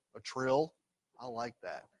trill. I like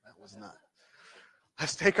that. That was not.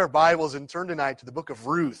 Let's take our Bibles and turn tonight to the book of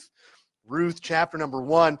Ruth. Ruth chapter number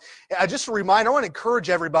 1. Just a reminder, I want to encourage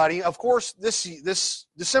everybody. Of course, this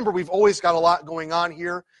December we've always got a lot going on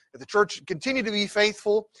here at the church. Continue to be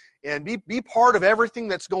faithful and be part of everything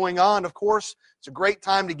that's going on. Of course, it's a great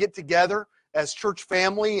time to get together as church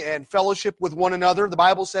family and fellowship with one another. The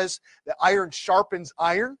Bible says that iron sharpens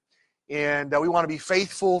iron. And we want to be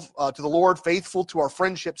faithful to the Lord, faithful to our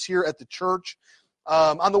friendships here at the church.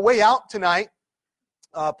 On the way out tonight,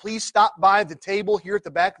 please stop by the table here at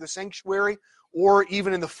the back of the sanctuary or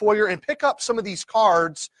even in the foyer and pick up some of these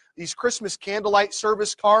cards, these Christmas candlelight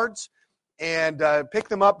service cards, and pick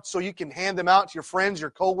them up so you can hand them out to your friends,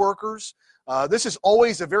 your coworkers. This is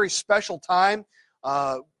always a very special time.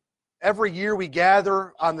 Every year we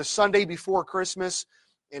gather on the Sunday before Christmas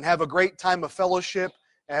and have a great time of fellowship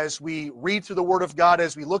as we read through the Word of God,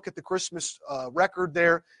 as we look at the Christmas record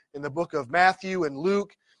there in the book of Matthew and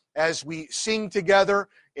Luke, as we sing together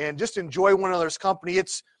and just enjoy one another's company.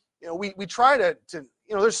 It's, we try to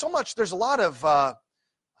there's so much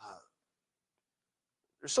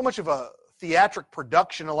of a theatric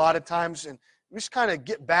production a lot of times, and we just kind of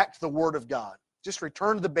get back to the Word of God. Just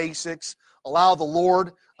return to the basics, allow the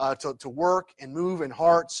Lord to work and move in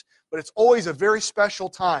hearts, but it's always a very special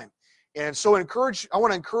time. And so I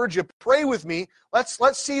want to encourage you, pray with me. Let's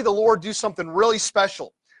see the Lord do something really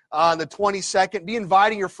special on the 22nd. Be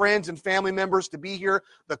inviting your friends and family members to be here.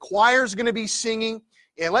 The choir's going to be singing.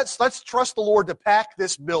 And let's trust the Lord to pack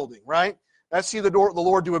this building, right? Let's see the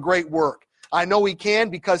Lord do a great work. I know He can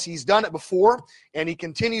because He's done it before, and He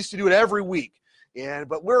continues to do it every week.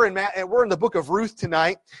 But we're in the book of Ruth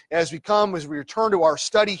tonight as we return to our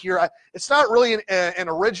study here. It's not really an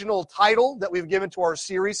original title that we've given to our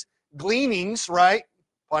series. Gleanings, right?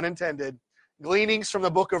 Pun intended. Gleanings from the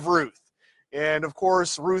book of Ruth. And of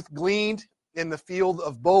course, Ruth gleaned in the field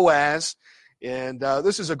of Boaz. And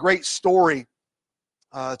this is a great story.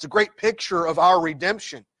 It's a great picture of our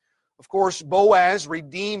redemption. Of course, Boaz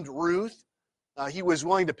redeemed Ruth. He was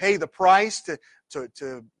willing to pay the price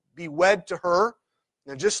to be wed to her.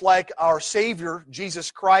 And just like our Savior, Jesus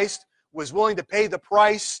Christ, was willing to pay the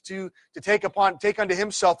price to take unto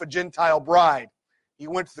Himself a Gentile bride. He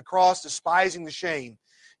went to the cross despising the shame.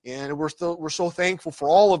 And we're so thankful for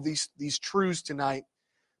all of these truths tonight.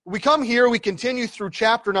 We come here, we continue through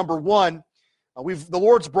chapter number 1. The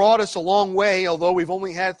Lord's brought us a long way, although we've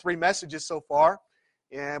only had 3 messages so far.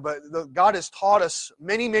 But God has taught us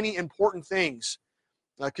many, many important things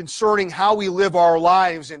concerning how we live our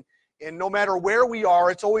lives. And no matter where we are,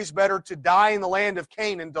 it's always better to die in the land of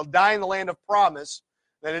Canaan, to die in the land of promise,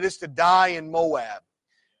 than it is to die in Moab.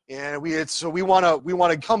 And we want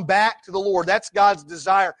to come back to the Lord. That's God's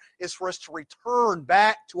desire, is for us to return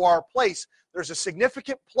back to our place. There's a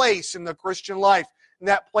significant place in the Christian life, and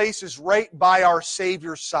that place is right by our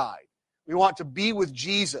Savior's side. We want to be with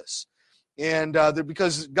Jesus, and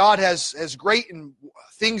because God has great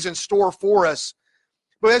things in store for us.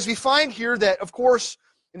 But as we find here that, of course,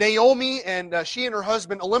 Naomi and she and her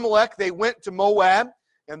husband Elimelech, they went to Moab,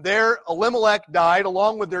 and there Elimelech died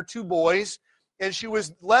along with their 2 boys. And she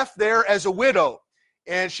was left there as a widow.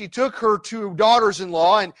 And she took her 2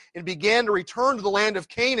 daughters-in-law and began to return to the land of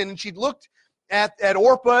Canaan. And she looked at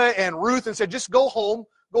Orpah and Ruth and said, just go home,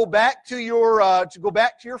 go back to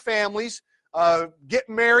your families, get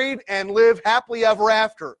married, and live happily ever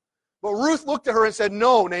after. But Ruth looked at her and said,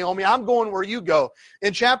 no, Naomi, I'm going where you go.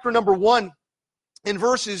 In chapter number 1, in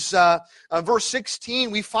verse 16,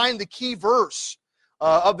 we find the key verse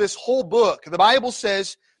of this whole book. The Bible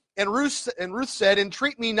says, And Ruth said,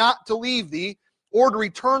 Entreat me not to leave thee, or to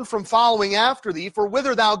return from following after thee, for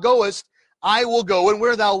whither thou goest, I will go, and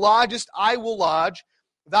where thou lodgest, I will lodge.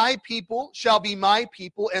 Thy people shall be my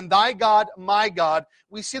people, and thy God my God.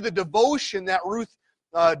 We see the devotion that Ruth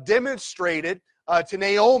demonstrated to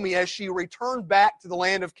Naomi as she returned back to the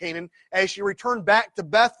land of Canaan, as she returned back to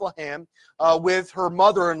Bethlehem with her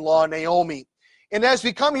mother-in-law, Naomi. And as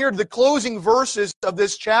we come here to the closing verses of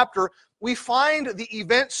this chapter, we find the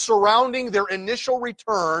events surrounding their initial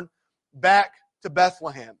return back to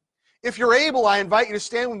Bethlehem. If you're able, I invite you to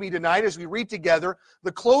stand with me tonight as we read together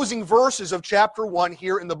the closing verses of chapter 1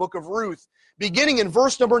 here in the book of Ruth. Beginning in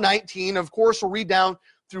verse number 19, of course, we'll read down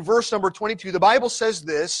through verse number 22. The Bible says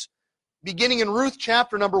this, beginning in Ruth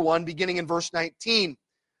chapter number 1, beginning in verse 19.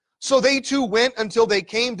 So they 2 went until they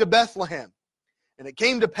came to Bethlehem. And it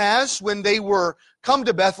came to pass when they were come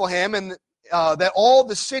to Bethlehem, and that all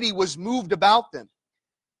the city was moved about them.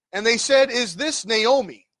 And they said, Is this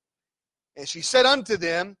Naomi? And she said unto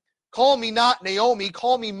them, Call me not Naomi,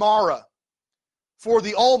 call me Mara. for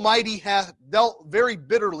the Almighty hath dealt very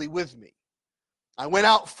bitterly with me. I went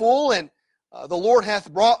out full, and the Lord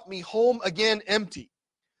hath brought me home again empty.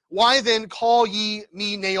 Why then call ye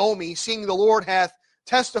me Naomi, seeing the Lord hath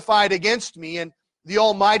testified against me, and the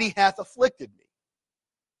Almighty hath afflicted me?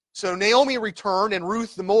 So Naomi returned, and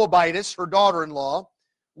Ruth the Moabitess, her daughter-in-law,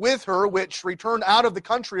 with her, which returned out of the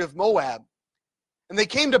country of Moab. And they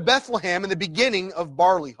came to Bethlehem in the beginning of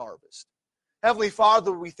barley harvest. Heavenly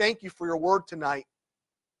Father, we thank you for your word tonight.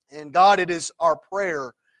 And God, it is our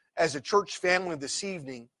prayer as a church family this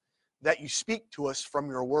evening that you speak to us from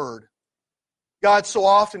your word. God, so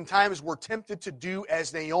oftentimes we're tempted to do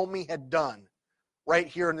as Naomi had done right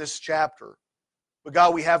here in this chapter. But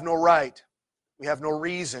God, we have no right. We have no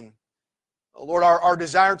reason. Lord, our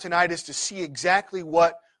desire tonight is to see exactly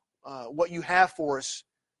what you have for us,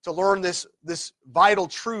 to learn this vital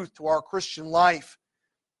truth to our Christian life.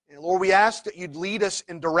 And Lord, we ask that you'd lead us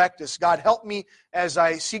and direct us. God, help me as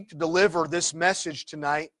I seek to deliver this message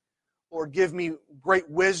tonight. Lord, give me great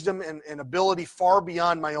wisdom and ability far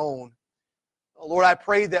beyond my own. Lord, I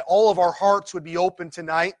pray that all of our hearts would be open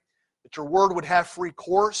tonight, that your word would have free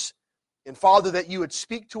course, and Father, that you would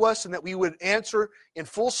speak to us and that we would answer in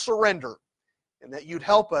full surrender, and that you'd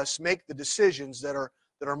help us make the decisions that are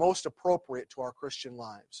most appropriate to our Christian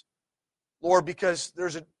lives. Lord, because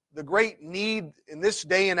the great need in this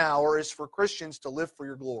day and hour is for Christians to live for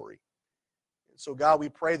your glory. And so, God, we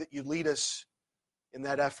pray that you lead us in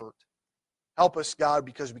that effort. Help us, God,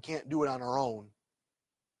 because we can't do it on our own.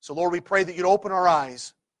 So, Lord, we pray that you'd open our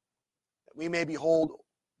eyes, that we may behold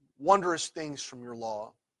wondrous things from your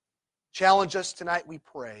law. Challenge us tonight, we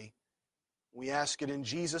pray. We ask it in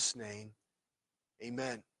Jesus' name.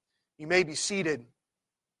 Amen. You may be seated.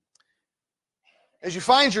 As you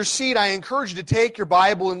find your seat, I encourage you to take your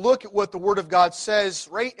Bible and look at what the Word of God says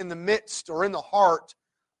right in the midst or in the heart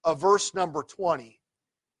of verse number 20.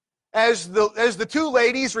 As the two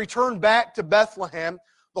ladies return back to Bethlehem,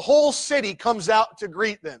 the whole city comes out to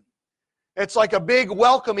greet them. It's like a big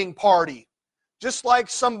welcoming party. Just like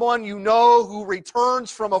someone you know who returns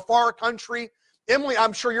from a far country. Emily,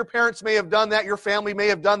 I'm sure your parents may have done that. Your family may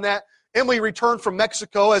have done that. Emily returned from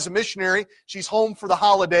Mexico as a missionary. She's home for the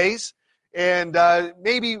holidays. And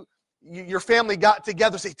maybe your family got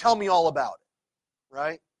together and say, tell me all about it,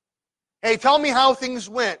 right? Hey, tell me how things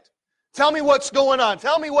went. Tell me what's going on.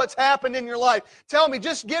 Tell me what's happened in your life. Tell me,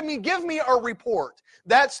 just give me a report.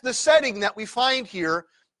 That's the setting that we find here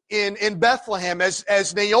in Bethlehem.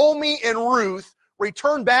 As Naomi and Ruth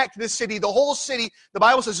return back to the city, the whole city, the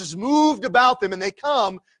Bible says, is moved about them, and they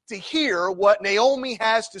come to hear what Naomi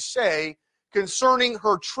has to say concerning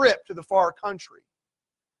her trip to the far country.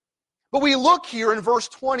 But we look here in verse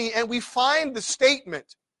 20 and we find the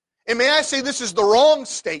statement, and may I say this is the wrong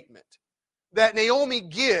statement, that Naomi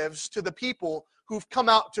gives to the people who've come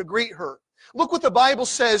out to greet her. Look what the Bible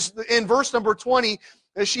says in verse number 20.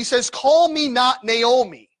 As she says, call me not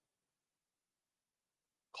Naomi.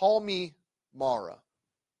 Call me Mara.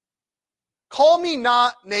 Call me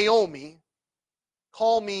not Naomi.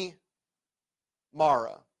 Call me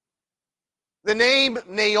Mara. The name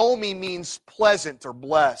Naomi means pleasant or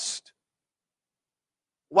blessed,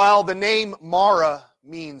 while the name Mara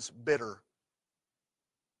means bitter.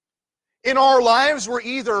 In our lives, we're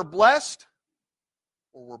either blessed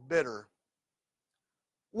or we're bitter.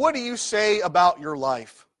 What do you say about your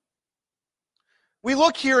life? We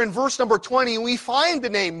look here in verse number 20, and we find the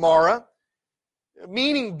name Mara,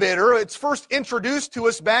 meaning bitter. It's first introduced to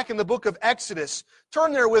us back in the book of Exodus.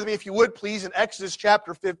 Turn there with me, if you would, please, in Exodus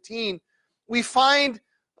chapter 15. We find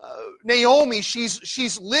Naomi,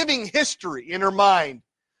 she's living history in her mind.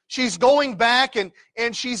 She's going back and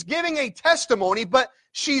she's giving a testimony, but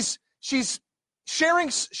she is sharing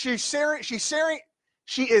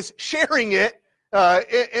it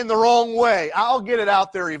in the wrong way. I'll get it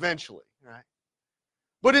out there eventually, right?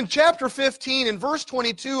 But in chapter 15, in verse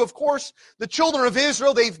 22, of course, the children of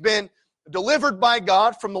Israel, they've been delivered by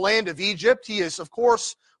God from the land of Egypt. He has, of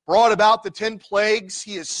course, brought about the 10 plagues.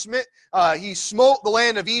 He smote the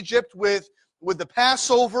land of Egypt with the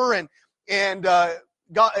Passover, and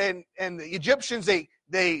God and the Egyptians,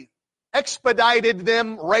 they expedited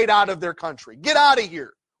them right out of their country. Get out of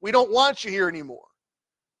here. We don't want you here anymore.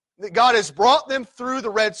 God has brought them through the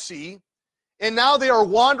Red Sea, and now they are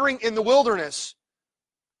wandering in the wilderness.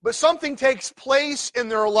 But something takes place in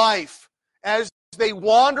their life. As they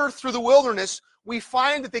wander through the wilderness, we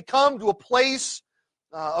find that they come to a place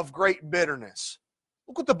of great bitterness.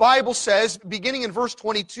 Look what the Bible says, beginning in verse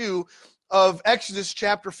 22 of Exodus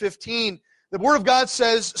chapter 15. The Word of God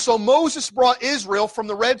says, so Moses brought Israel from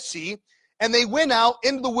the Red Sea, and they went out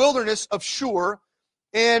into the wilderness of Shur,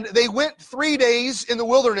 And they went 3 days in the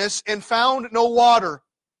wilderness and found no water.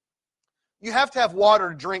 You have to have water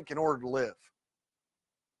to drink in order to live,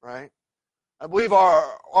 right? I believe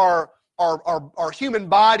our human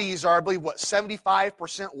bodies are, I believe,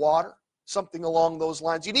 75% water, something along those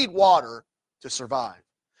lines. You need water to survive.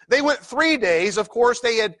 They went 3 days. Of course,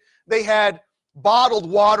 they had bottled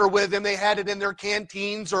water with them. They had it in their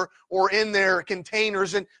canteens or in their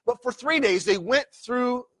containers. But for 3 days, they went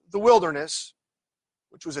through the wilderness,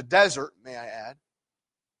 which was a desert, may I add.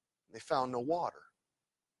 They found no water.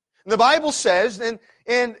 And the Bible says,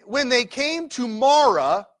 and when they came to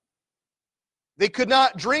Marah, they could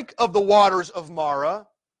not drink of the waters of Marah,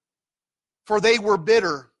 for they were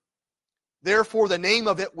bitter. Therefore, the name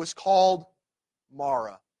of it was called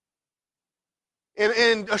Marah.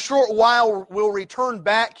 In a short while, we'll return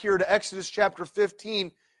back here to Exodus chapter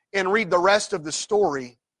 15 and read the rest of the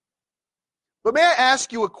story. But may I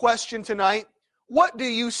ask you a question tonight? What do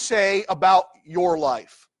you say about your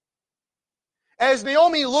life? As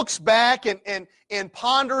Naomi looks back and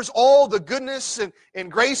ponders all the goodness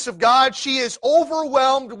and grace of God, she is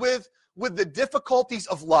overwhelmed with the difficulties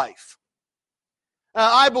of life.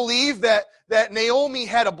 I believe that Naomi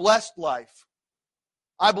had a blessed life.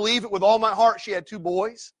 I believe it with all my heart. She had 2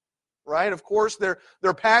 boys, right? Of course,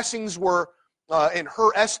 their passings were, in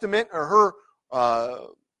her estimate, or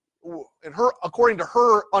according to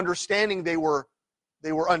her understanding, they were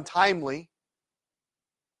untimely.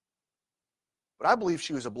 But I believe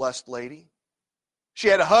she was a blessed lady. She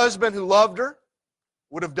had a husband who loved her,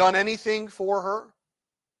 would have done anything for her,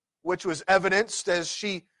 which was evidenced as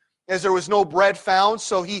there was no bread found,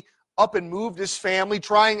 so he up and moved his family,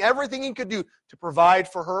 trying everything he could do to provide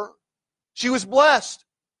for her. She was blessed.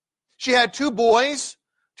 She had 2 boys,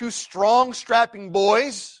 2 strong, strapping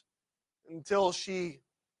boys, until she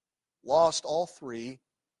lost all 3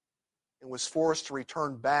 and was forced to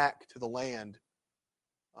return back to the land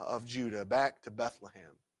of Judah, back to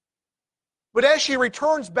Bethlehem. But as she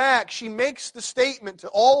returns back, she makes the statement to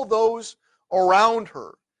all those around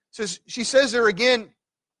her. She says there again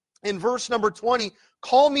in verse number 20,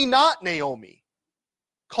 "Call me not Naomi,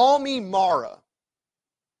 call me Mara."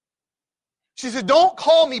 She said, "Don't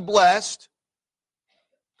call me blessed,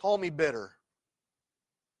 call me bitter."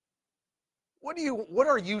 What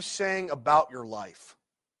are you saying about your life?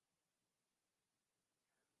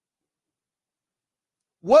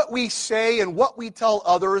 What we say and what we tell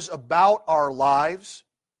others about our lives,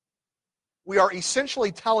 we are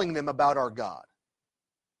essentially telling them about our God.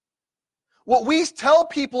 What we tell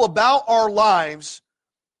people about our lives,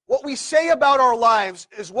 what we say about our lives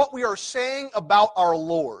is what we are saying about our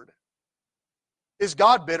Lord. Is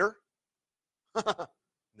God bitter?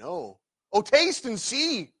 No. Oh, taste and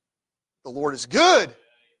see, the Lord is good.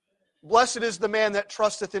 Blessed is the man that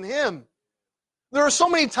trusteth in Him. There are so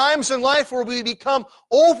many times in life where we become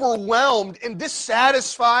overwhelmed and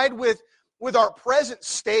dissatisfied with our present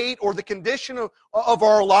state or the condition of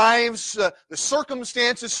our lives, the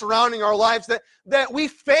circumstances surrounding our lives, that we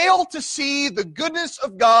fail to see the goodness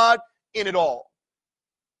of God in it all.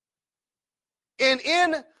 And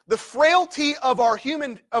in the frailty of our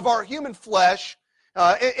human flesh,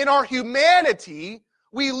 in our humanity,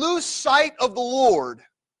 we lose sight of the Lord.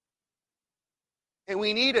 And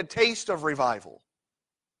we need a taste of revival.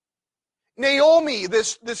 Naomi,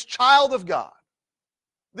 this child of God,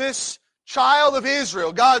 this child of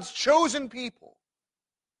Israel, God's chosen people.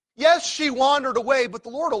 Yes, she wandered away, but the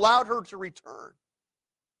Lord allowed her to return.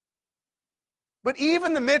 But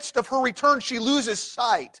even in the midst of her return, she loses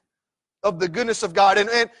sight of the goodness of God.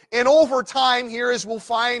 And over time here, as we'll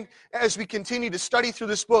find as we continue to study through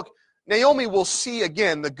this book, Naomi will see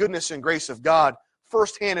again the goodness and grace of God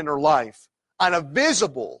firsthand in her life on a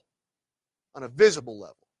visible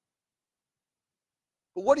level.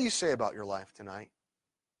 But what do you say about your life tonight?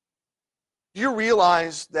 Do you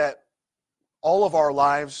realize that all of our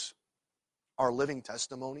lives are living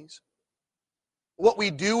testimonies? What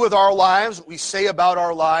we do with our lives, what we say about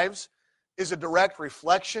our lives, is a direct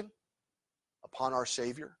reflection upon our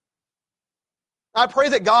Savior. I pray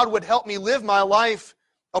that God would help me live my life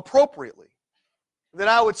appropriately, that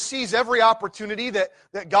I would seize every opportunity that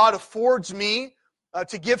God affords me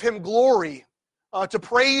to give Him glory, to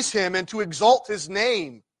praise Him, and to exalt His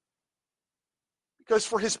name. Because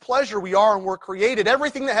for His pleasure we are and we're created.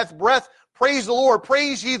 Everything that hath breath, praise the Lord.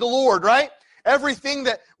 Praise ye the Lord, right? Everything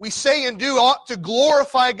that we say and do ought to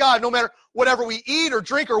glorify God. No matter whatever we eat or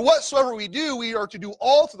drink or whatsoever we do, we are to do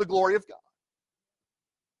all to the glory of God.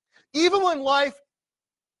 Even when life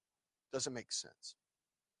doesn't make sense.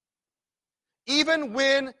 Even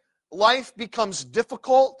when life becomes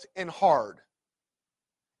difficult and hard.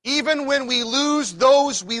 Even when we lose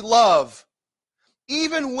those we love,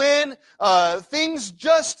 even when things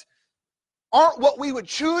just aren't what we would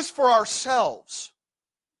choose for ourselves,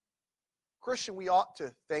 Christian, we ought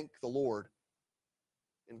to thank the Lord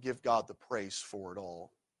and give God the praise for it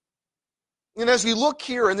all. And as we look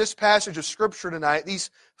here in this passage of Scripture tonight, these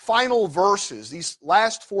final verses, these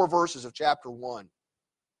last 4 verses of chapter 1,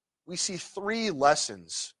 we see 3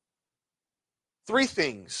 lessons, 3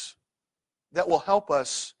 things that will help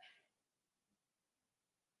us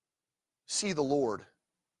see the Lord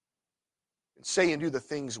and say and do the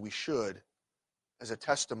things we should as a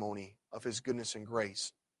testimony of His goodness and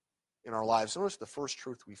grace in our lives. Notice the first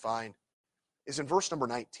truth we find is in verse number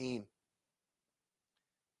 19.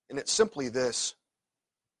 And it's simply this: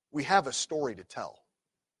 we have a story to tell.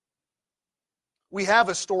 We have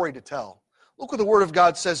a story to tell. Look what the Word of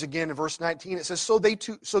God says again in verse 19. It says, So they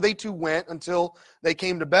too went until they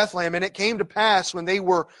came to Bethlehem. And it came to pass when they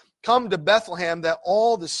were come to Bethlehem that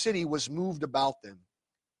all the city was moved about them.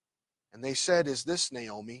 And they said, Is this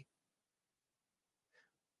Naomi?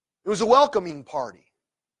 It was a welcoming party.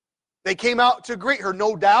 They came out to greet her.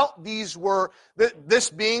 No doubt these were, this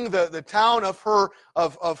being the town of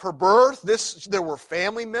her birth, there were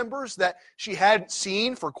family members that she hadn't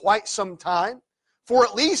seen for quite some time. For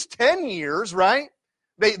at least 10 years, right?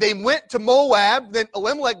 They went to Moab, then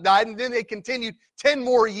Elimelech died, and then they continued 10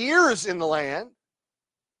 more years in the land.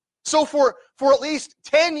 So for at least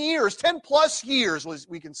 10 years, 10 plus years,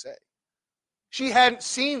 we can say, she hadn't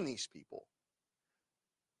seen these people.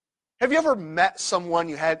 Have you ever met someone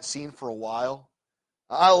you hadn't seen for a while?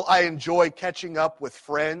 I enjoy catching up with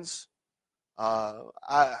friends.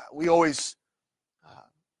 We always,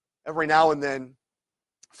 every now and then,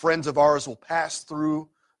 friends of ours will pass through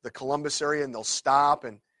the Columbus area and they'll stop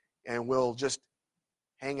and we'll just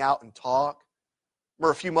hang out and talk. I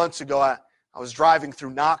remember a few months ago, I was driving through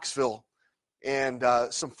Knoxville, and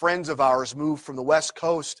some friends of ours moved from the West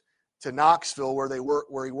Coast to Knoxville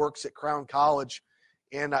where he works at Crown College.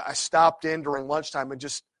 And I stopped in during lunchtime and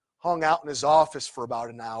just hung out in his office for about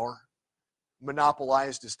an hour,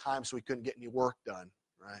 monopolized his time so he couldn't get any work done,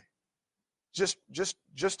 right?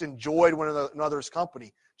 Just enjoyed one another's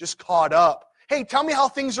company, just caught up. Hey, tell me how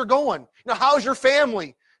things are going. How's your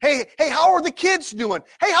family? Hey, how are the kids doing?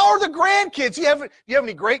 Hey, how are the grandkids? Do you have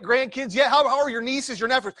any great grandkids yet? How are your nieces, your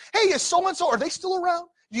nephews? Hey, is so-and-so, are they still around?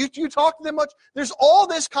 Do you talk to them much? There's all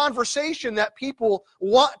this conversation that people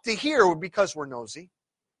want to hear because we're nosy.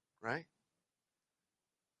 Right?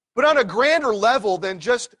 But on a grander level than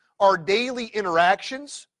just our daily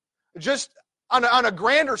interactions, just on a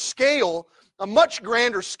grander scale, a much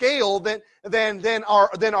grander scale than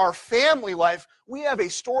our family life, we have a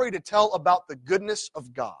story to tell about the goodness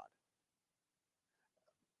of God.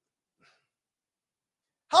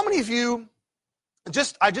 How many of you,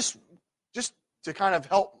 just to kind of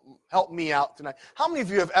help me out tonight, how many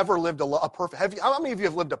of you have ever lived how many of you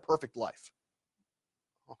have lived a perfect life?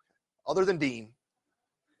 Other than Dean,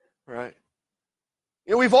 right?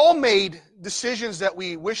 We've all made decisions that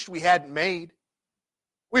we wished we hadn't made.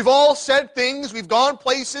 We've all said things, we've gone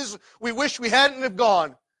places we wish we hadn't have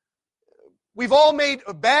gone. We've all made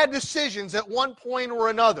bad decisions at one point or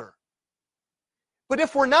another. But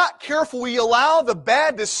if we're not careful, we allow the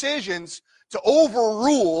bad decisions to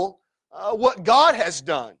overrule what God has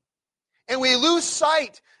done. And we lose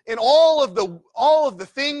sight in all of the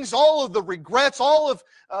things, all of the regrets, all of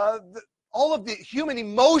the human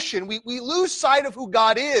emotion. We lose sight of who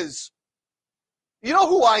God is. You know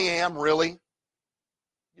who I am, really?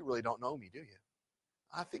 You really don't know me, do you?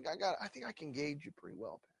 I think I can gauge you pretty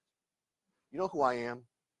well. You know who I am?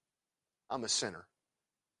 I'm a sinner,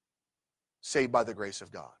 saved by the grace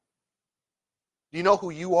of God. Do you know who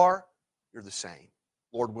you are? You're the same,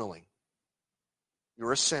 Lord willing.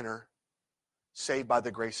 You're a sinner, saved by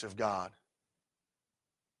the grace of God.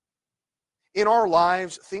 In our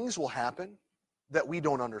lives, things will happen that we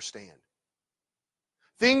don't understand.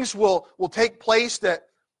 Things will take place that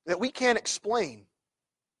we can't explain.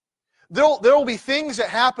 There will be things that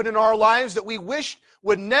happen in our lives that we wish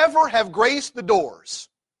would never have graced the doors.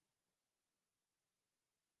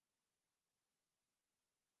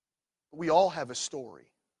 We all have a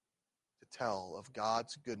story to tell of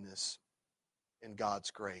God's goodness and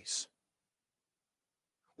God's grace.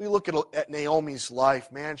 We look at Naomi's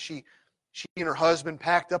life, man. She and her husband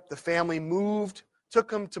packed up the family, moved, took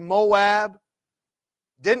them to Moab,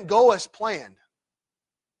 didn't go as planned,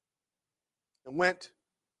 and went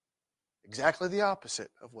exactly the opposite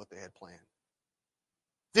of what they had planned.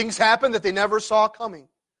 Things happened that they never saw coming.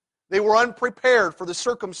 They were unprepared for the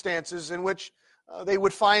circumstances in which they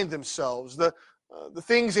would find themselves. The the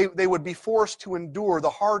things they would be forced to endure, the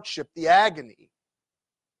hardship, the agony.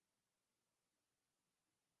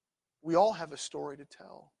 We all have a story to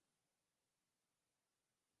tell.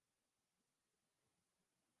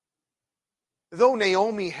 Though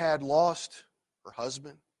Naomi had lost her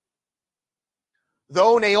husband,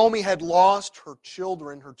 though Naomi had lost her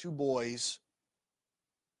children, her two boys,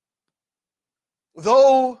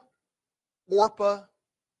 though Orpah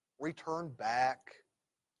returned back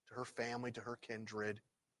to her family, to her kindred,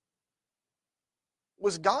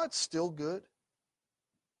 was God still good?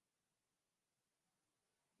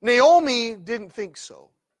 Naomi didn't think so.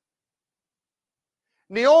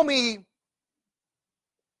 Naomi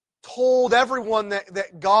told everyone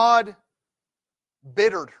that God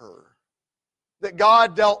bittered her, that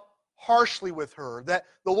God dealt harshly with her, that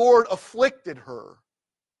the Lord afflicted her.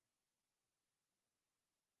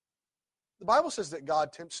 The Bible says that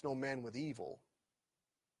God tempts no man with evil.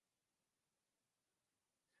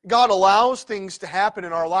 God allows things to happen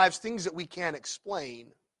in our lives, things that we can't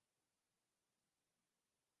explain.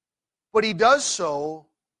 But He does so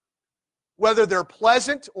whether they're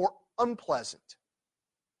pleasant or unpleasant.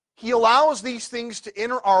 He allows these things to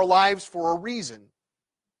enter our lives for a reason.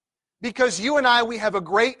 Because you and I, we have a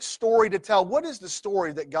great story to tell. What is the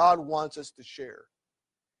story that God wants us to share?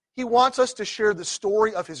 He wants us to share the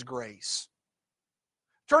story of His grace.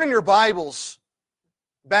 Turn in your Bibles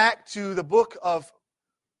back to the book of,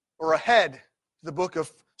 or ahead to the book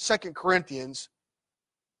of 2 Corinthians.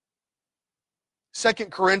 2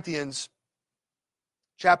 Corinthians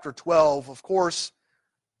chapter 12, of course,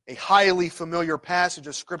 a highly familiar passage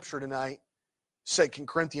of Scripture tonight. 2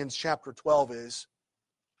 Corinthians chapter 12 is.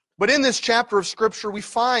 But in this chapter of Scripture, we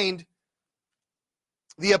find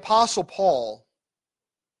the Apostle Paul,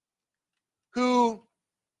 who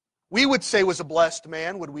we would say was a blessed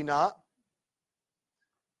man, would we not?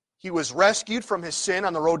 He was rescued from his sin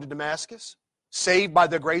on the road to Damascus, saved by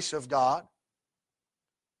the grace of God,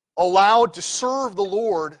 allowed to serve the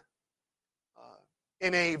Lord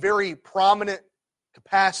in a very prominent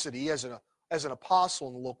capacity as an apostle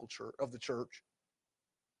in the local church of the church.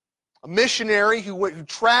 A missionary who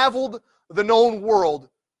traveled the known world,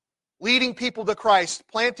 leading people to Christ,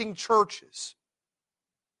 planting churches.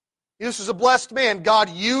 This was a blessed man. God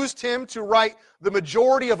used him to write the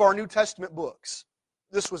majority of our New Testament books.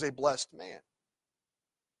 This was a blessed man.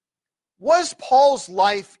 Was Paul's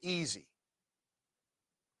life easy?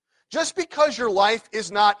 Just because your life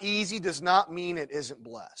is not easy does not mean it isn't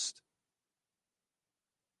blessed.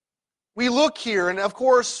 We look here, and of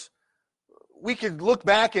course, we could look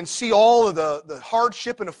back and see all of the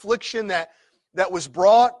hardship and affliction that was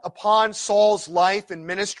brought upon Saul's life and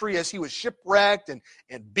ministry as he was shipwrecked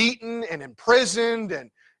and beaten and imprisoned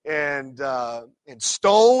and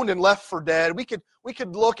stoned and left for dead. We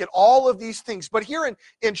could look at all of these things. But here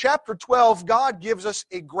in chapter 12, God gives us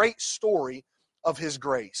a great story of His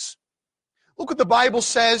grace. Look what the Bible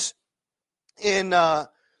says in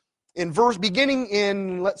verse, beginning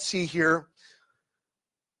in, let's see here,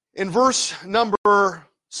 in verse number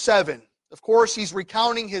 7. Of course, he's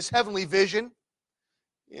recounting his heavenly vision.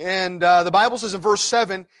 And the Bible says in verse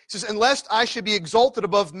 7, it says, "And lest I should be exalted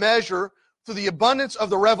above measure through the abundance of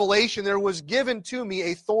the revelation, there was given to me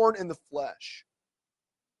a thorn in the flesh,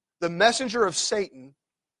 the messenger of Satan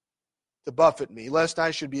to buffet me, lest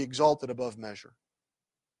I should be exalted above measure."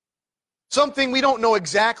 Something we don't know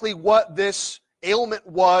exactly what this ailment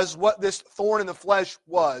was, what this thorn in the flesh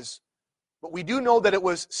was, but we do know that it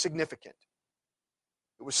was significant.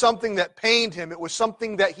 It was something that pained him. It was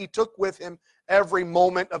something that he took with him every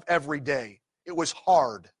moment of every day. It was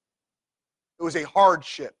hard. It was a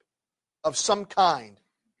hardship of some kind,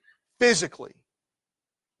 physically.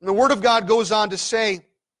 And the Word of God goes on to say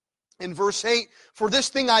in verse 8, "For this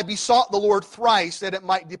thing I besought the Lord thrice, that it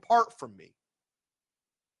might depart from me.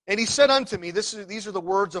 And He said unto me," these are the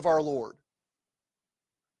words of our Lord,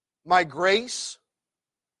 "My grace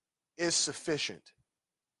is sufficient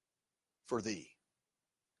for thee.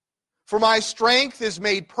 For my strength is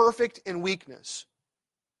made perfect in weakness."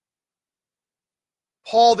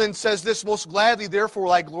 Paul then says this, "Most gladly, therefore,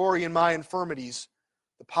 will I glory in my infirmities.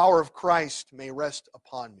 The power of Christ may rest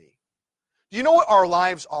upon me." Do you know what our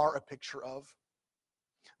lives are a picture of?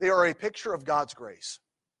 They are a picture of God's grace.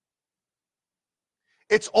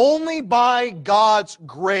 It's only by God's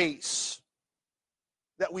grace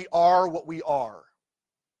that we are what we are.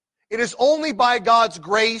 It is only by God's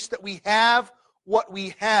grace that we have what we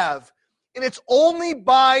have. And it's only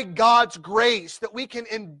by God's grace that we can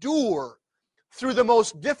endure through the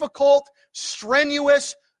most difficult,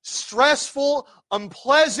 strenuous, stressful,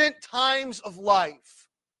 unpleasant times of life.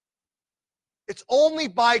 It's only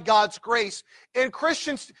by God's grace. And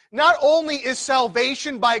Christians, not only is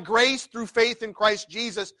salvation by grace through faith in Christ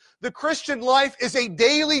Jesus, the Christian life is a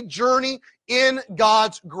daily journey in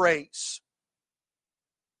God's grace.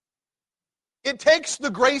 It takes the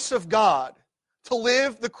grace of God to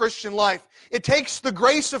live the Christian life. It takes the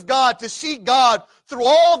grace of God to see God through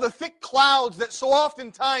all the thick clouds that so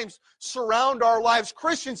oftentimes surround our lives.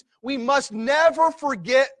 Christians, we must never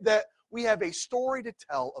forget that we have a story to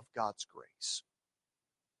tell of God's grace.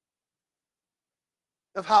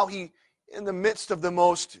 Of how He, in the midst of the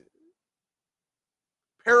most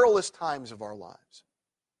perilous times of our lives,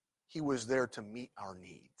 He was there to meet our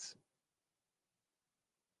needs.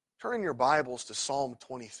 Turn in your Bibles to Psalm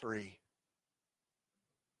 23.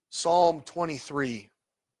 Psalm 23.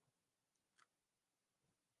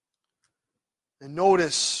 And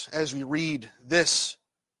notice as we read this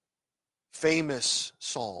famous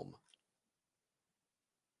psalm.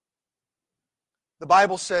 The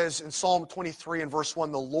Bible says in Psalm 23 and verse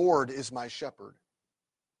 1, "The Lord is my shepherd.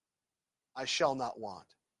 I shall not want.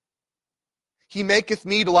 He maketh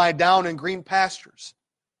me to lie down in green pastures.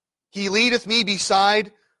 He leadeth me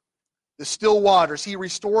beside the still waters. He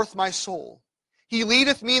restoreth my soul. He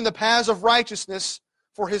leadeth me in the paths of righteousness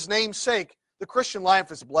for His name's sake." The Christian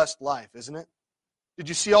life is a blessed life, isn't it? Did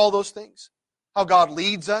you see all those things? How God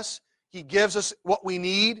leads us. He gives us what we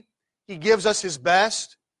need. He gives us His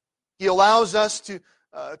best. He allows us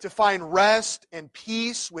to find rest and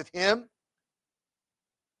peace with Him.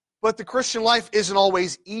 But the Christian life isn't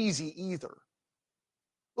always easy either.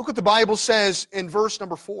 Look what the Bible says in verse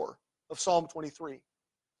number 4 of Psalm 23. It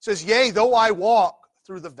says, "Yea, though I walk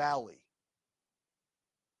through the valley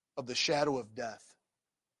of the shadow of death,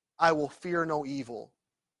 I will fear no evil,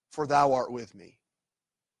 for Thou art with me.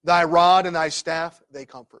 Thy rod and Thy staff, they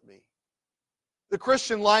comfort me." The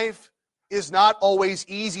Christian life is not always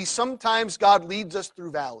easy. Sometimes God leads us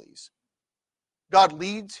through valleys. God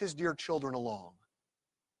leads His dear children along.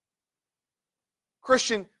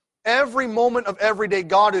 Christian, every moment of every day,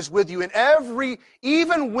 God is with you. And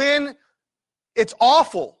even when it's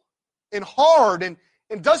awful and hard and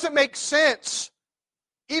doesn't make sense,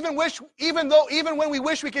 even when we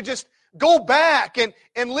wish we could just go back and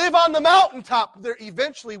live on the mountaintop,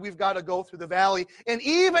 eventually we've got to go through the valley. And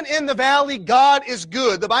even in the valley, God is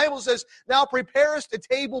good. The Bible says, "Thou preparest a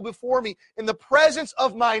table before me in the presence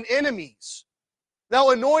of mine enemies. Thou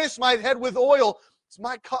anointest my head with oil, as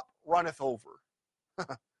my cup runneth over."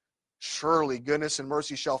 "Surely goodness and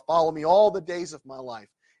mercy shall follow me all the days of my life,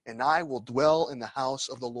 and I will dwell in the house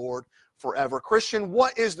of the Lord forever." Christian,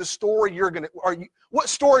 what is the story what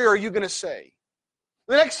story are you going to say?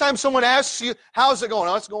 The next time someone asks you, "How's it going?"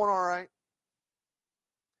 "Oh, it's going all right."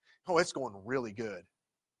 "Oh, it's going really good."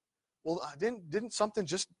 "Well, didn't something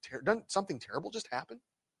terrible just happen?"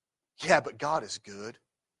 "Yeah, but God is good."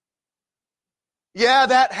 "Yeah,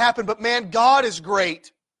 that happened, but man, God is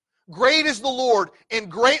great. Great is the Lord,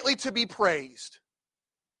 and greatly to be praised."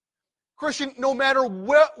 Christian, no matter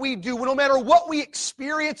what we do, no matter what we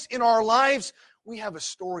experience in our lives, we have a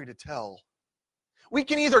story to tell. We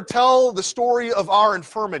can either tell the story of our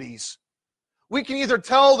infirmities. We can either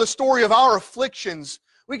tell the story of our afflictions.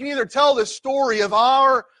 We can either tell the story of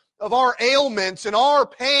our ailments and our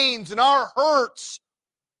pains and our hurts.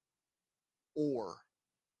 Or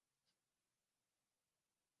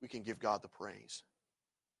we can give God the praise.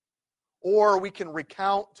 Or we can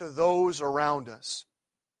recount to those around us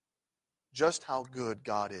just how good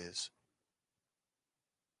God is.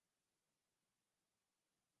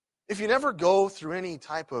 If you never go through any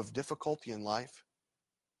type of difficulty in life,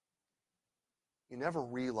 you never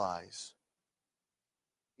realize,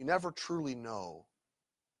 you never truly know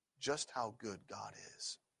just how good God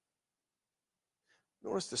is.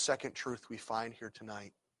 Notice the second truth we find here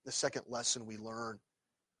tonight, the second lesson we learn,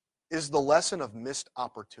 is the lesson of missed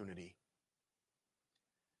opportunity.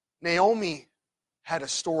 Naomi had a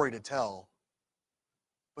story to tell,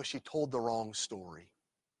 but she told the wrong story.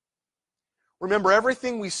 Remember,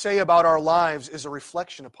 everything we say about our lives is a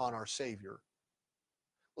reflection upon our Savior.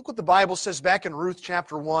 Look what the Bible says back in Ruth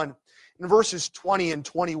chapter 1, in verses 20 and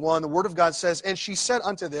 21. The Word of God says, "And she said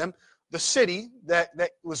unto them," the city that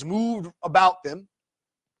was moved about them,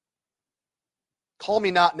 "Call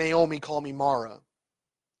me not Naomi, call me Mara.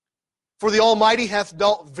 For the Almighty hath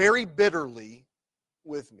dealt very bitterly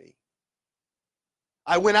with me.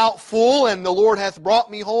 I went out full, and the Lord hath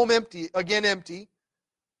brought me home empty.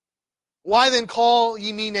 Why then call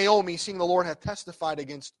ye me Naomi, seeing the Lord hath testified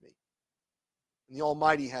against me, and the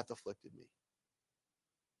Almighty hath afflicted me?"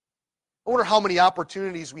 I wonder how many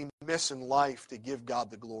opportunities we miss in life to give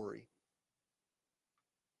God the glory.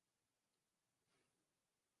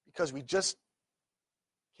 Because we just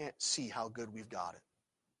can't see how good we've got it.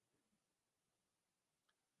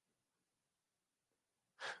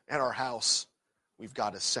 At our house, we've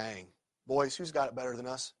got a saying. Boys, who's got it better than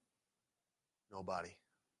us? Nobody.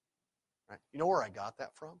 Right? You know where I got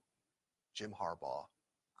that from? Jim Harbaugh.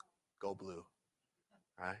 Go Blue.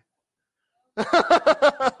 Right?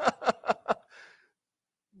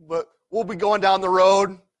 But we'll be going down the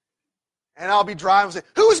road, and I'll be driving and say,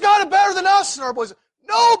 who's got it better than us? And our boys say,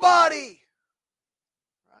 nobody.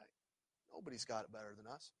 Right? Nobody's got it better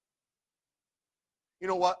than us. You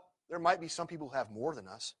know what? There might be some people who have more than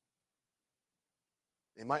us.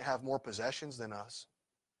 They might have more possessions than us.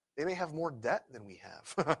 They may have more debt than we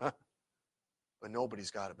have. But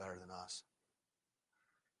nobody's got it better than us.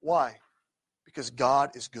 Why? Because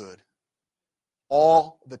God is good.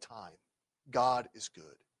 All the time. God is good.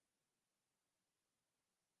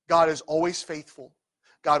 God is always faithful.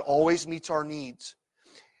 God always meets our needs.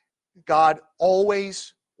 God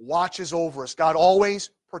always watches over us. God always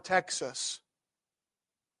protects us.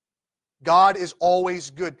 God is always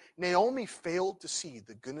good. Naomi failed to see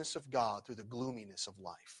the goodness of God through the gloominess of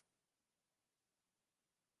life.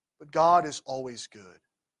 But God is always good.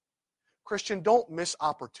 Christian, don't miss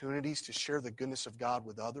opportunities to share the goodness of God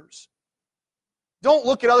with others. Don't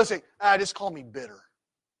look at others and say, just call me bitter.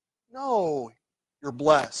 No, you're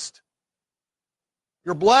blessed.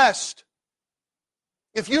 You're blessed.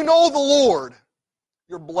 If you know the Lord,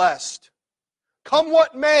 you're blessed. Come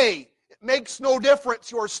what may, it makes no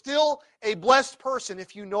difference. You are still a blessed person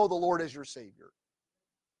if you know the Lord as your Savior.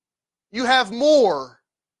 You have more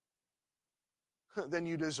than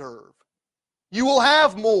you deserve. You will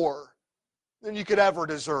have more than you could ever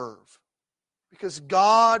deserve. Because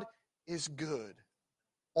God is good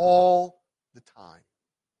all the time.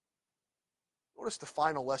 Notice the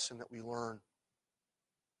final lesson that we learn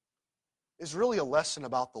is really a lesson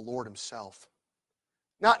about the Lord Himself.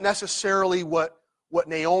 Not necessarily what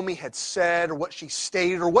Naomi had said or what she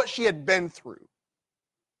stated or what she had been through.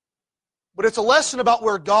 But it's a lesson about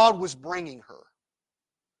where God was bringing her.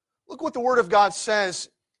 Look what the Word of God says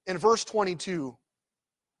in verse 22.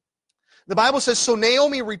 The Bible says, so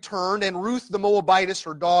Naomi returned, and Ruth the Moabitess,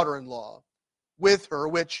 her daughter-in-law, with her,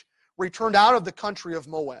 which returned out of the country of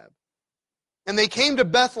Moab. And they came to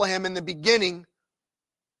Bethlehem in the beginning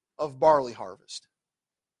of barley harvest.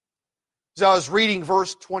 As I was reading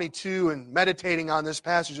verse 22 and meditating on this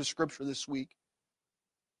passage of Scripture this week,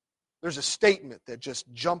 there's a statement that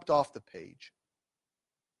just jumped off the page.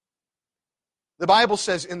 The Bible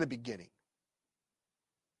says, in the beginning.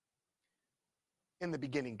 In the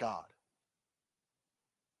beginning, God.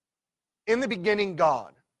 In the beginning,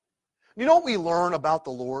 God. You know what we learn about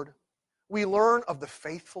the Lord? We learn of the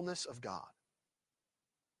faithfulness of God.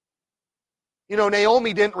 You know,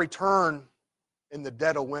 Naomi didn't return in the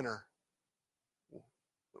dead of winter.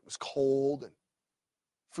 It was cold and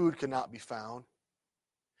food could not be found.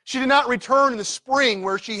 She did not return in the spring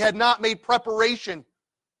where she had not made preparation,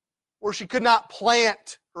 where she could not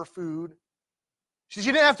plant her food. She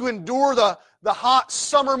didn't have to endure the hot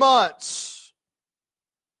summer months,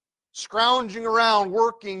 scrounging around,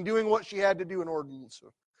 working, doing what she had to do in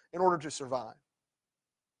order to survive.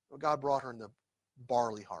 Well, God brought her in the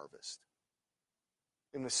barley harvest.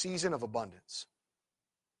 In the season of abundance,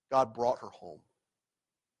 God brought her home.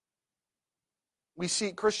 We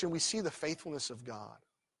see, Christian, we see the faithfulness of God.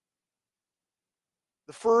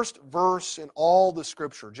 The first verse in all the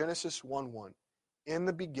Scripture, Genesis 1:1, in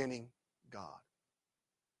the beginning, God.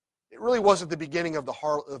 It really wasn't the beginning of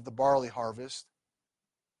the barley harvest.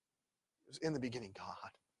 It was in the beginning,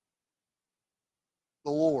 God.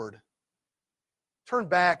 The Lord. Turn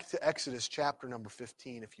back to Exodus chapter number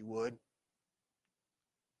 15, if you would.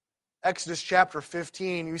 Exodus chapter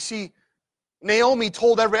 15, you see Naomi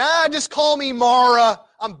told everybody, just call me Mara,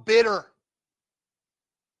 I'm bitter.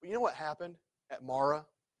 But you know what happened at Mara?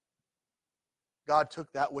 God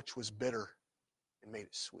took that which was bitter and made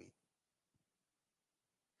it sweet.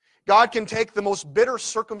 God can take the most bitter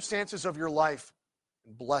circumstances of your life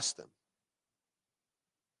and bless them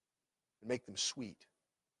and make them sweet.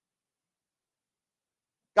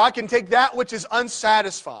 God can take that which is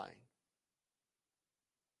unsatisfying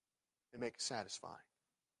and make it satisfying.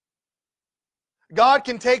 God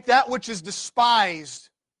can take that which is despised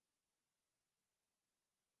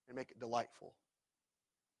and make it delightful.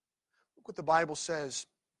 Look what the Bible says,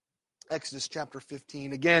 Exodus chapter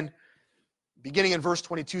 15. Again, beginning in verse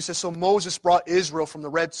 22, says, so Moses brought Israel from the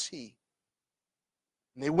Red Sea,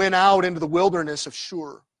 and they went out into the wilderness of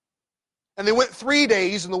Shur. And they went 3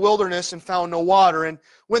 days in the wilderness and found no water. And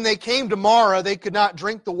when they came to Marah, they could not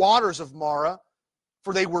drink the waters of Marah,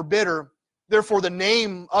 for they were bitter. Therefore the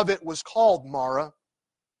name of it was called Marah.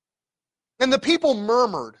 And the people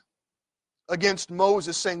murmured against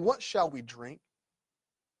Moses, saying, what shall we drink?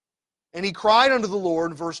 And he cried unto the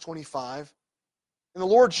Lord, verse 25, and the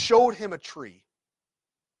Lord showed him a tree,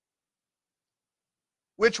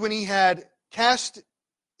 which when he had cast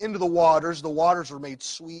into the waters were made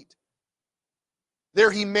sweet.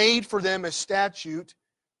 There he made for them a statute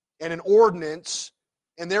and an ordinance,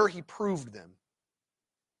 and there he proved them.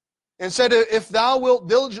 And said, if thou wilt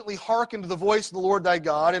diligently hearken to the voice of the Lord thy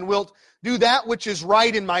God, and wilt do that which is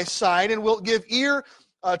right in my sight, and wilt give ear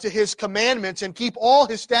to his commandments, and keep all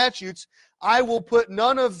his statutes, I will put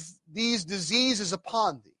none of these diseases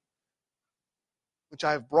upon thee, which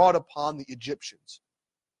I have brought upon the Egyptians.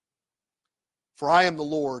 For I am the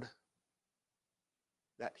Lord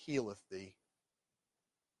that healeth thee.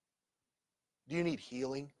 Do you need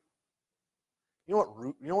healing?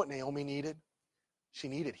 You know what Naomi needed? She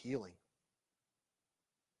needed healing.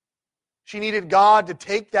 She needed God to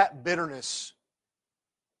take that bitterness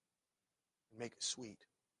and make it sweet.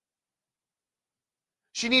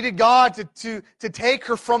 She needed God to take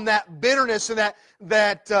her from that bitterness and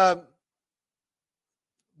that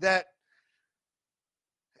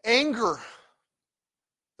anger,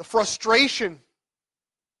 the frustration,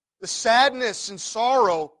 the sadness and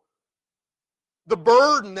sorrow, the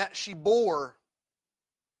burden that she bore.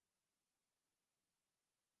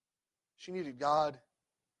 She needed God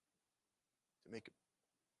to make it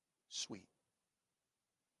sweet.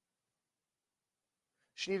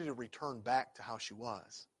 She needed to return back to how she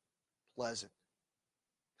was. Pleasant,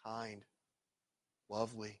 kind,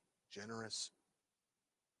 lovely, generous.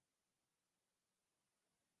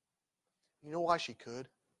 You know why she could?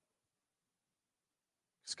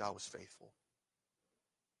 Because God was faithful.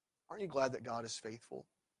 Aren't you glad that God is faithful?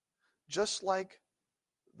 Just like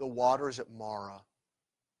the waters at Marah,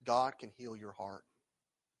 God can heal your heart.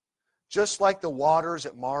 Just like the waters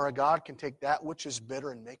at Marah, God can take that which is bitter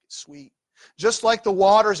and make it sweet. Just like the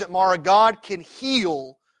waters at Marah, God can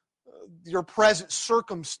heal your present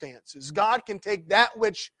circumstances. God can take that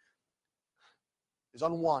which is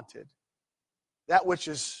unwanted, that which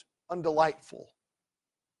is undelightful,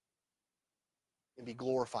 and be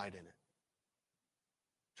glorified in it.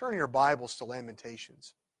 Turn your Bibles to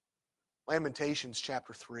Lamentations. Lamentations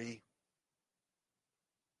chapter 3.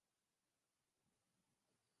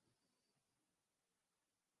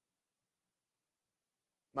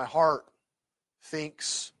 My heart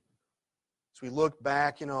thinks, as we look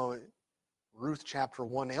back, Ruth chapter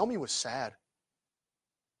 1, Naomi was sad.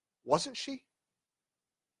 Wasn't she?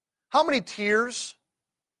 How many tears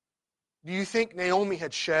do you think Naomi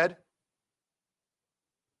had shed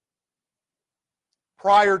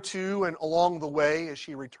prior to and along the way as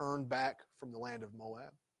she returned back from the land of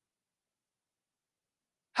Moab?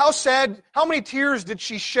 How many tears did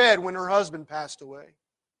she shed when her husband passed away?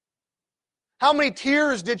 How many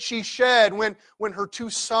tears did she shed when her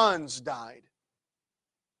two sons died?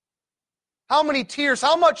 How many tears?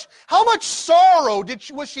 How much sorrow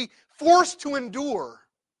was she forced to endure?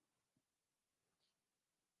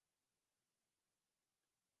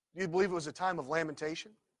 Do you believe it was a time of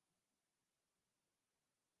lamentation?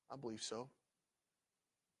 I believe so.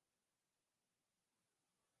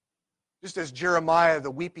 Just as Jeremiah,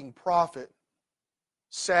 the weeping prophet,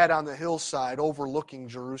 sat on the hillside overlooking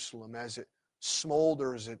Jerusalem as it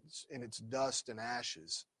smolders in its dust and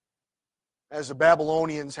ashes, as the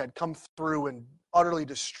Babylonians had come through and utterly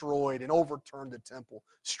destroyed and overturned the temple,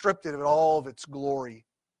 stripped it of all of its glory,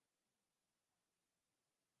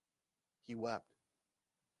 he wept.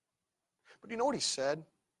 But you know what he said?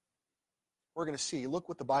 We're going to see. Look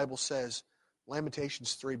what the Bible says.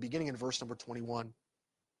 Lamentations 3, beginning in verse number 21. He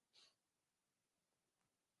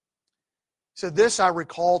said, this I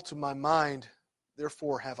recall to my mind,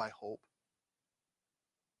 therefore have I hope.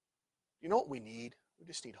 You know what we need? We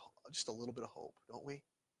just need just a little bit of hope, don't we?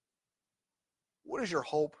 What is your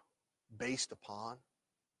hope based upon?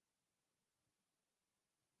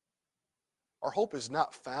 Our hope is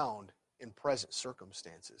not found in present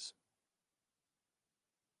circumstances.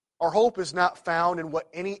 Our hope is not found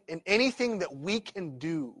in anything that we can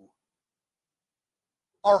do.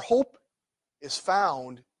 Our hope is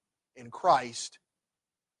found in Christ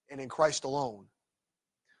and in Christ alone.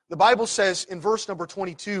 The Bible says in verse number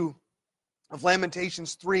 22 of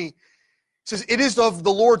Lamentations 3, it says, it is of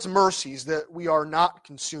the Lord's mercies that we are not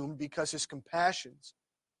consumed, because his compassions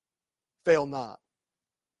fail not.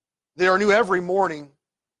 They are new every morning.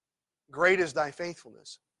 Great is thy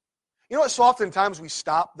faithfulness. You know what? So oftentimes we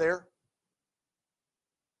stop there.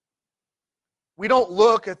 We don't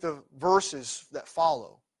look at the verses that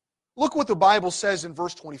follow. Look what the Bible says in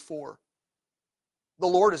verse 24. The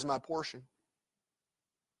Lord is my portion.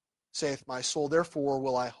 saith my soul, therefore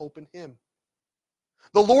will I hope in him.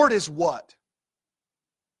 The Lord is what?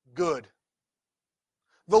 Good.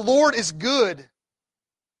 The Lord is good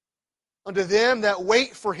unto them that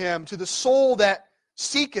wait for him, to the soul that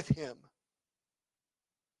seeketh him.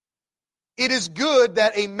 It is good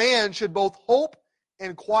that a man should both hope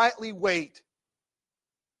and quietly wait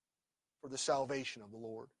for the salvation of the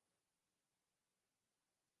Lord.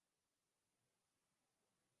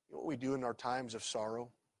 You know what we do in our times of sorrow?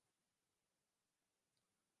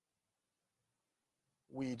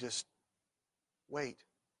 We just wait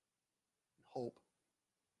and hope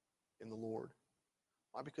in the Lord.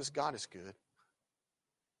 Why? Because God is good.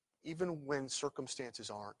 Even when circumstances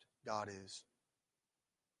aren't, God is.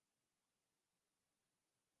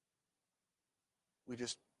 We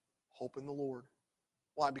just hope in the Lord.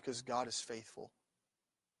 Why? Because God is faithful.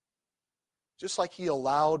 Just like he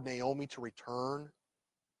allowed Naomi to return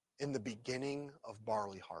in the beginning of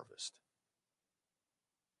barley harvest.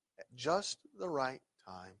 At just the right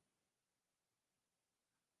time.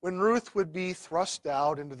 When Ruth would be thrust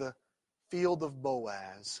out into the field of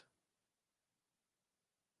Boaz,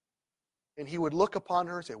 and he would look upon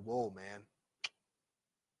her and say, whoa, man.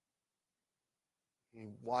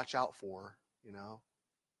 You watch out for her, you know.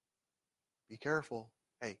 Be careful.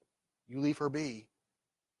 Hey, you leave her be.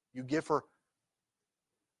 You give her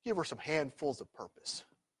some handfuls of purpose.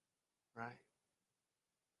 Right?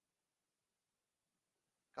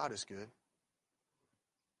 God is good.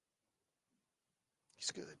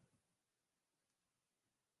 He's good.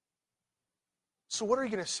 So what are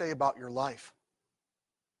you going to say about your life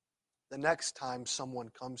the next time someone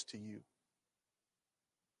comes to you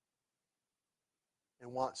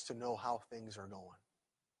and wants to know how things are going?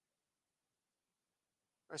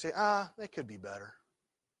 I say, they could be better.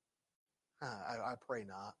 I pray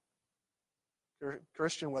not.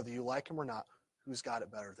 Christian, whether you like him or not, who's got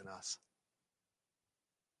it better than us?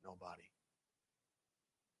 Nobody.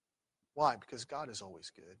 Why? Because God is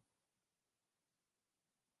always good.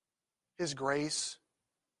 His grace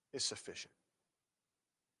is sufficient.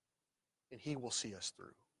 And he will see us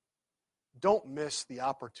through. Don't miss the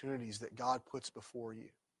opportunities that God puts before you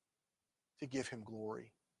to give him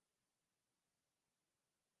glory.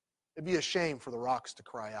 It'd be a shame for the rocks to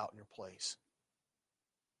cry out in your place.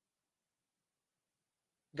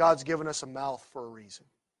 God's given us a mouth for a reason.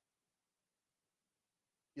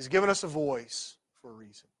 He's given us a voice for a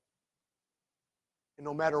reason. And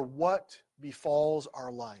no matter what befalls our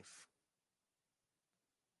life,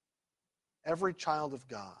 every child of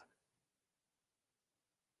God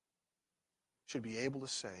should be able to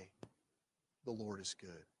say, the Lord is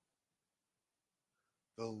good.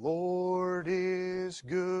 The Lord is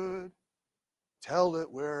good. Tell it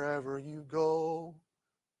wherever you go.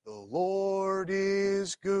 The Lord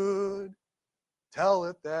is good. Tell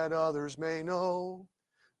it that others may know.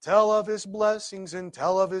 Tell of his blessings and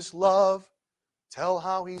tell of his love. Tell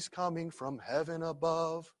how he's coming from heaven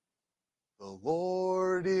above. The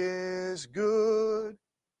Lord is good.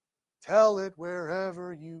 Tell it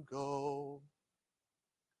wherever you go.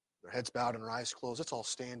 Their heads bowed and their eyes closed. Let's all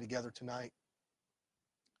stand together tonight.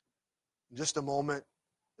 In just a moment,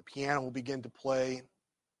 the piano will begin to play.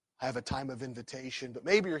 I have a time of invitation. But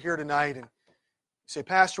maybe you're here tonight and you say,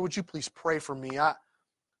 Pastor, would you please pray for me? I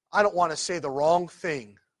don't want to say the wrong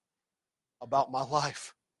thing about my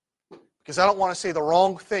life. Because I don't want to say the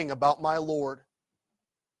wrong thing about my Lord.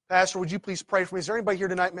 Pastor, would you please pray for me? Is there anybody here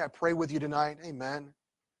tonight? May I pray with you tonight? Amen.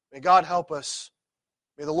 May God help us.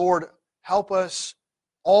 May the Lord help us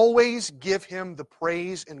always give him the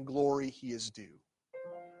praise and glory he is due.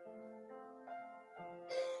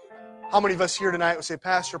 How many of us here tonight would say,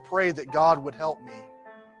 Pastor, pray that God would help me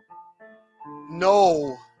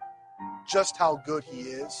know just how good he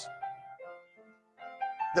is?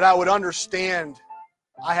 That I would understand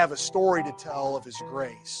I have a story to tell of his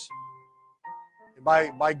grace.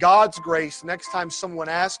 And by God's grace, next time someone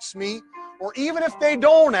asks me, or even if they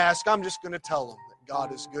don't ask, I'm just going to tell them that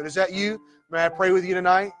God is good. Is that you? May I pray with you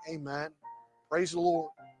tonight? Amen. Praise the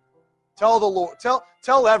Lord. Tell the Lord.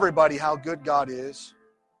 Tell everybody how good God is.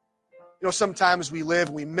 You know, sometimes we live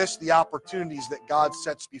and we miss the opportunities that God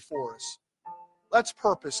sets before us. Let's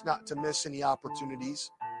purpose not to miss any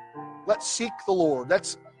opportunities. Let's seek the Lord.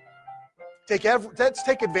 Let's take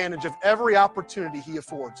advantage of every opportunity he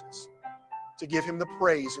affords us to give him the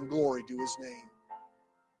praise and glory due his name.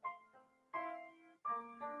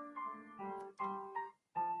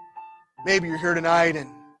 Maybe you're here tonight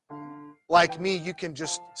and, like me, you can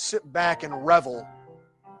just sit back and revel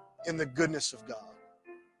in the goodness of God.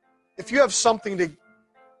 If you have something to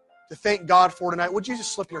thank God for tonight, would you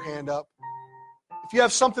just slip your hand up? If you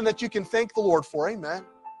have something that you can thank the Lord for, amen.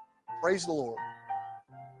 Praise the Lord.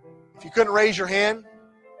 If you couldn't raise your hand,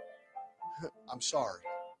 I'm sorry.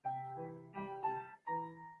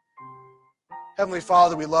 Heavenly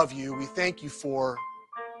Father, we love you. We thank you for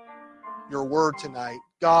your word tonight.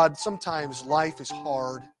 God, sometimes life is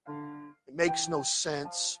hard. It makes no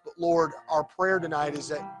sense. But Lord, our prayer tonight is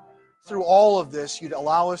that through all of this, you'd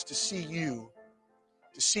allow us to see you,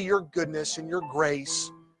 to see your goodness and your grace.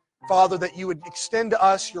 Father, that you would extend to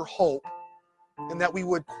us your hope and that we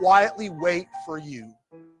would quietly wait for you.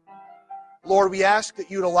 Lord, we ask that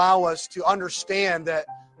you'd allow us to understand that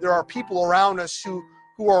there are people around us who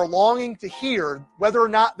are longing to hear, whether or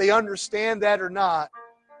not they understand that or not,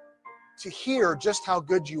 to hear just how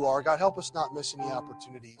good you are. God, help us not miss any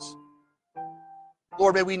opportunities.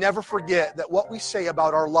 Lord, may we never forget that what we say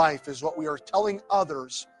about our life is what we are telling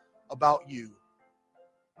others about you.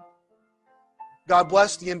 God,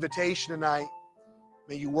 bless the invitation tonight.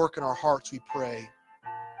 May you work in our hearts, we pray.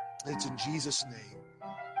 And it's in Jesus' name.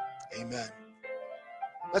 Amen.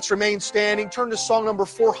 Let's remain standing. Turn to song number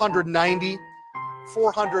 490.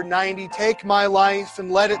 490, take my life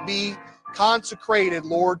and let it be consecrated,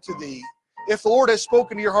 Lord, to thee. If the Lord has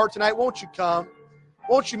spoken to your heart tonight, won't you come?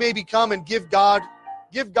 Won't you maybe come and give God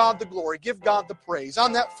the glory, give God the praise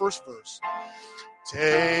on that first verse.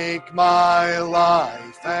 Take my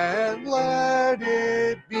life and let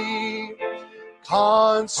it be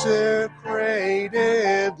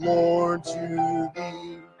consecrated, Lord, to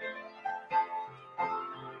thee.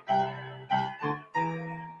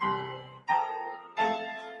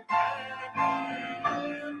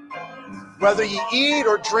 Whether ye eat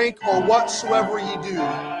or drink or whatsoever ye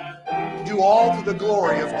do all to the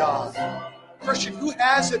glory of God. Christian, who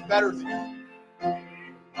has it better than you?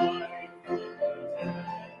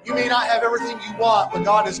 You may not have everything you want, but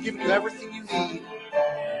God has given you everything you need.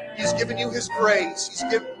 He's given you His grace,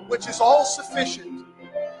 which is all sufficient.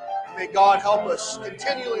 May God help us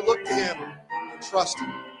continually look to Him and trust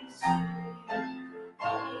Him.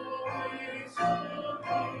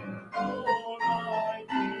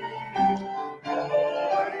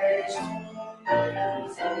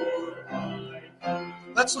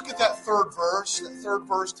 Let's look at that third verse. That third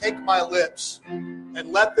verse, take my lips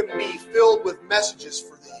and let them be filled with messages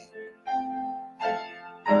for thee.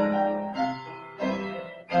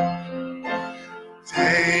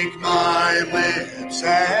 Take my lips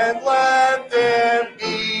and let them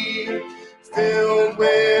be filled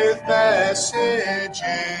with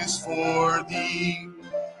messages for thee.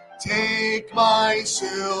 Take my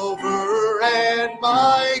silver and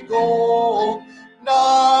my gold,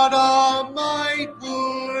 not a mite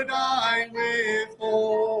would I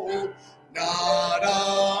withhold, not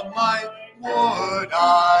a mite would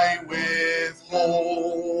I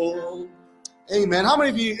withhold. Amen. How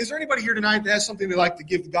many of you, is there anybody here tonight that has something they'd like to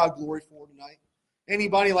give God glory for tonight?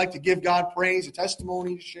 Anybody like to give God praise, a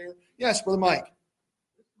testimony to share? Yes, Brother Mike.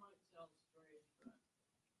 This might sound strange, but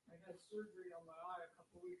I had surgery on my eye a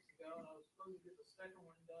couple weeks ago, and I was supposed to get the second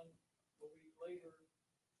one done a week later.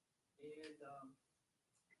 And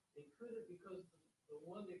they couldn't because the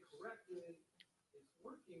one they corrected is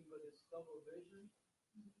working, but it's double vision.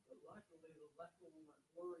 But luckily, the left one went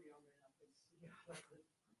blurry on me, and I can see out of it.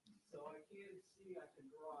 So I can see, I can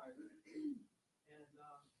drive. And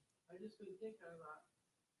I just couldn't think of that.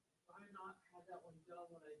 If I had not had that one done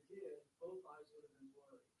when I did, both eyes would have been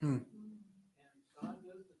blurry. And God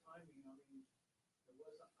knows the timing. I mean, I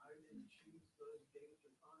didn't choose those days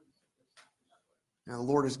or times. It just happened that way. Now, the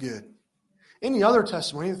Lord is good. Any other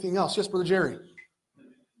testimony? Anything else? Yes, Brother Jerry.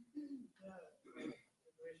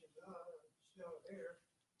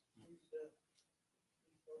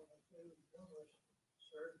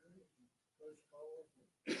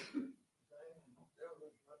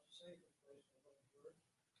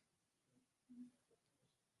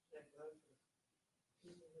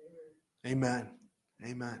 Amen.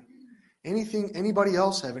 Amen. Anybody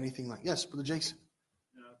else have anything like? Yes, Brother Jason.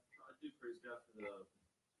 Yeah, I do praise God for the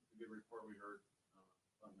good report we heard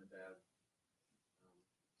from my dad.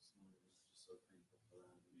 Just so thankful for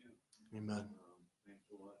that. Amen.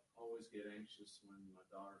 Thankful. I always get anxious when my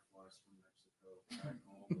daughter flies from Mexico back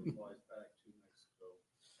home and flies back to Mexico.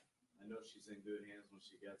 I know she's in good hands when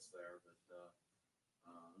she gets there, but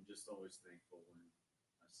I'm just always thankful when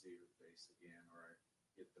I see her face again, or I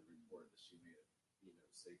get the report that she made it,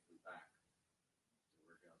 safely back to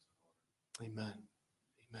where God's called her. Amen.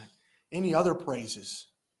 Amen. Any other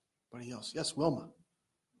praises? Anybody else? Yes, Wilma.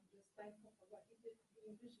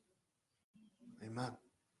 Amen.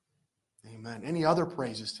 Amen. Any other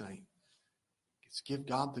praises tonight? Let's give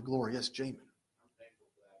God the glory. Yes, Jamin. I'm thankful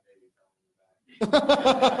for that baby coming back.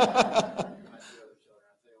 My two other children,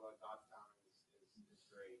 I tell you what, God's timing is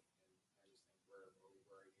great.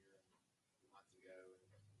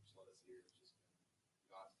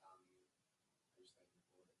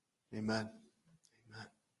 Amen.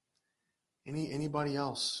 Amen. Anybody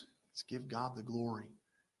else? Let's give God the glory.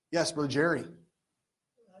 Yes, Brother Jerry. I just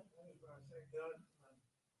want to thank God for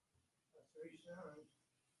my three sons.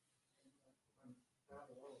 I'm proud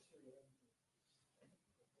of all three of them.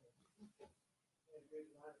 They had a good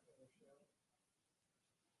life for themselves.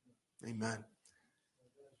 Amen.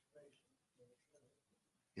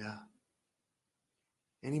 Yeah.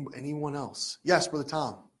 Anyone else? Yes, Brother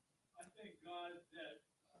Tom. I thank God that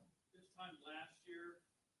this time last year,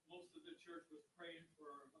 most of the church was praying for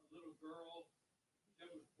a little girl that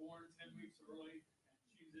was born 10 weeks early,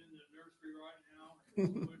 and she's in the nursery right now, and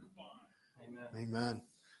it's doing fine. Amen. Amen.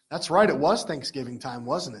 That's right. It was Thanksgiving time,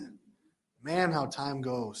 wasn't it? Man, how time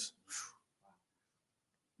goes.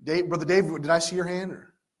 Brother Dave, did I see your hand?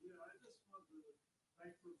 Or? Yeah, I just want to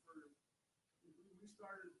thank you for, we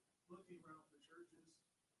started looking around for churches.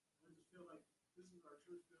 I just feel like this is our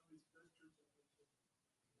church family's best church.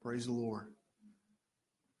 Praise the Lord.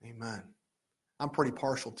 Amen. I'm pretty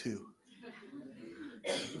partial too.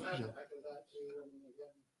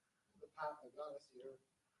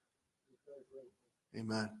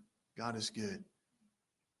 Amen. God is good.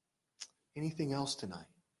 Anything else tonight?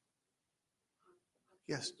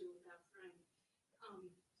 Yes.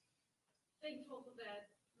 Thankful for that,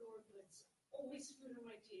 Lord, that's always food on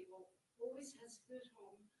my table, always has a good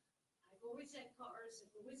home. I've always had cars,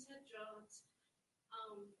 I've always had jobs.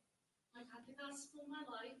 I got the gospel in my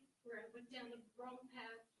life where I went down the wrong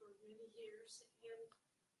path for many years, and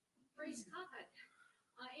praise God,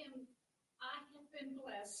 I have been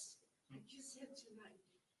blessed. I just said tonight,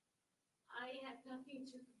 I had nothing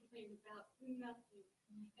to complain about, nothing.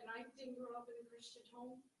 And I didn't grow up in a Christian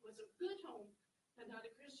home. It was a good home, but not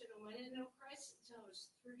a Christian home. I didn't know Christ until I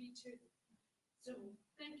was 32. So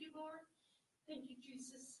thank you, Lord. Thank you,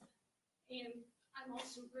 Jesus. And I'm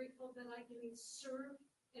also grateful that I can serve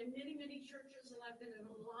in many, many churches, and I've been in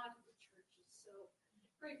a lot of the churches. So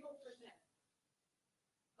grateful for that.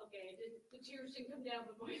 Okay, the tears didn't come down,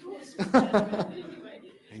 but my voice was down.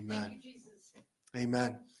 Anyway, Amen. thank you, Jesus.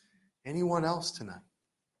 Amen. Anyone else tonight?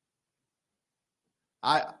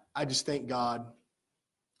 I just thank God.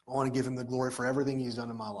 I want to give him the glory for everything he's done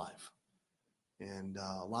in my life. And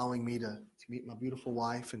allowing me to meet my beautiful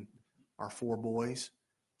wife and our 4 boys.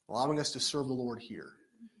 Allowing us to serve the Lord here.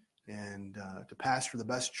 And to pastor the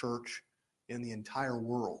best church in the entire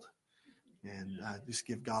world. And just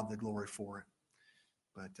give God the glory for it.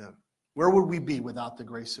 But where would we be without the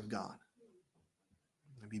grace of God?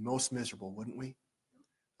 We'd be most miserable, wouldn't we?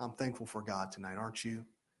 I'm thankful for God tonight, aren't you?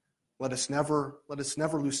 Let us never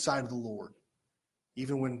lose sight of the Lord,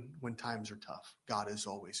 even when times are tough. God is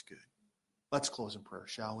always good. Let's close in prayer,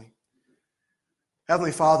 shall we?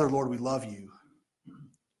 Heavenly Father, Lord, we love you.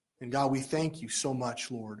 And God, we thank you so much,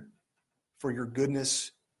 Lord, for your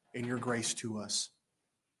goodness and your grace to us.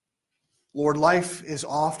 Lord, life is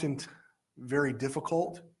often very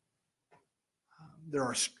difficult.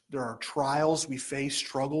 There are trials we face,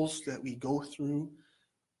 struggles that we go through,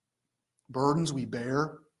 burdens we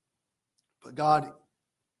bear. But God,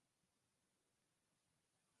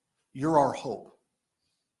 you're our hope.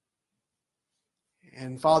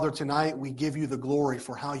 And Father, tonight we give you the glory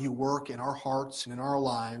for how you work in our hearts and in our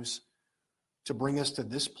lives to bring us to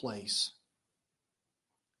this place.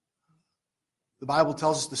 The Bible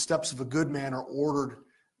tells us the steps of a good man are ordered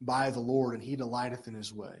by the Lord, and he delighteth in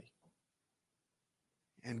his way.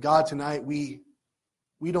 And God, tonight we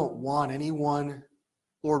don't want anyone,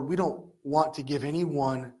 Lord, we don't want to give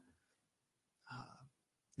anyone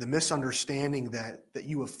the misunderstanding that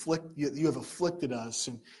you have afflicted us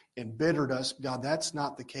and embittered us. God, that's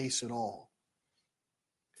not the case at all.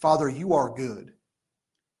 Father, you are good,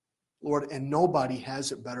 Lord, and nobody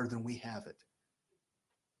has it better than we have it.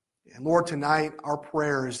 And Lord, tonight our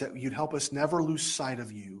prayer is that you'd help us never lose sight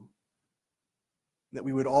of you, that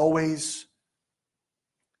we would always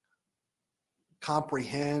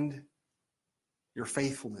comprehend your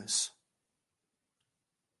faithfulness,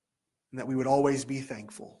 and that we would always be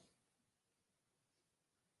thankful.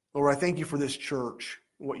 Lord, I thank you for this church,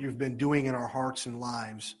 what you've been doing in our hearts and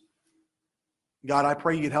lives. God, I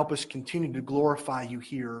pray you'd help us continue to glorify you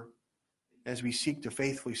here as we seek to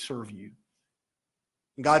faithfully serve you.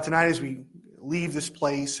 And God, tonight as we leave this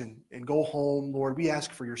place and go home, Lord, we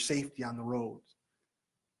ask for your safety on the roads,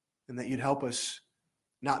 and that you'd help us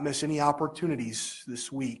not miss any opportunities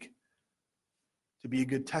this week to be a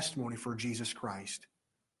good testimony for Jesus Christ.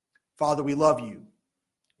 Father, we love you.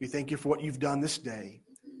 We thank you for what you've done this day.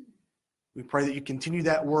 We pray that you continue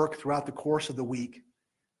that work throughout the course of the week.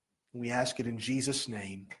 And we ask it in Jesus'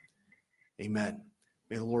 name. Amen.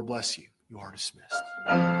 May the Lord bless you. You are dismissed.